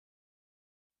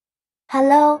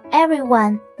Hello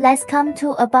everyone, let's come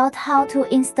to about how to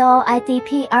install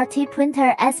iDPRT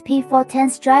printer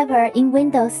SP410's driver in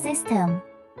Windows system.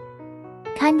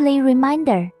 Kindly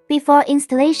reminder, before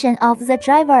installation of the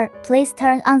driver, please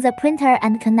turn on the printer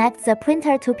and connect the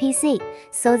printer to PC,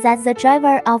 so that the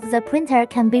driver of the printer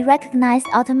can be recognized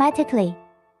automatically.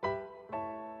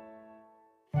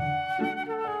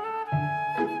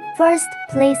 First,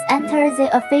 please enter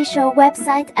the official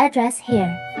website address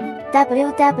here.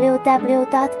 www.idprt.com.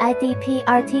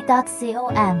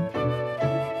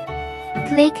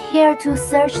 Click here to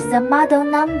search the model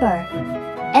number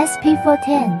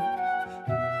SP410.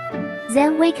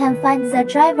 Then we can find the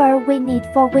driver we need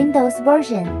for Windows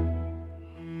version.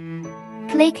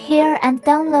 Click here and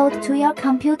download to your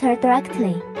computer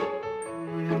directly.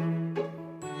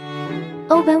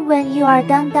 Open when you are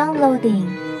done downloading.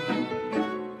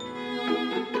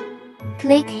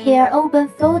 Click here Open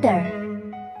folder.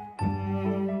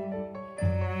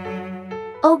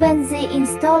 Open the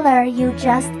installer you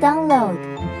just download.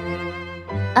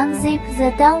 Unzip the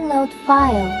download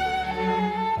file.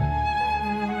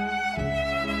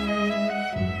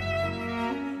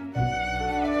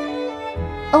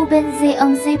 Open the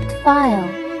unzipped file.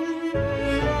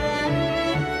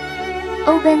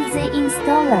 Open the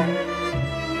installer.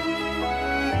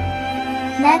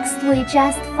 Next, we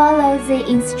just follow the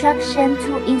instruction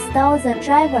to install the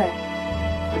driver.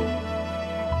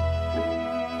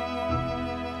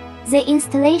 The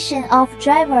installation of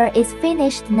driver is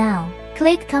finished now.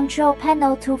 Click Control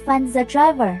Panel to find the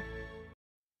driver.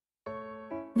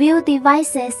 View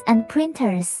devices and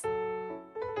printers.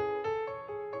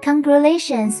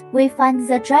 Congratulations, we find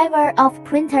the driver of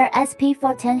printer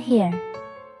SP410 here.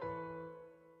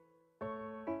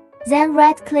 Then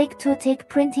right-click to take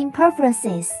printing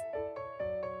preferences.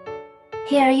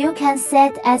 Here you can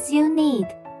set as you need,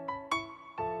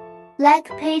 like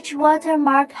page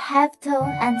watermark,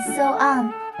 halftone, and so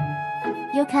on.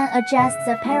 You can adjust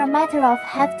the parameter of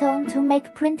halftone to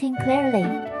make printing clearly.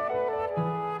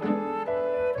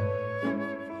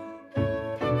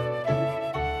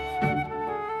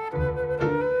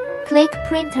 Click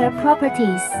Printer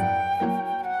Properties.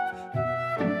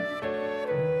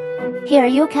 Here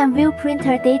you can view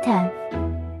printer data.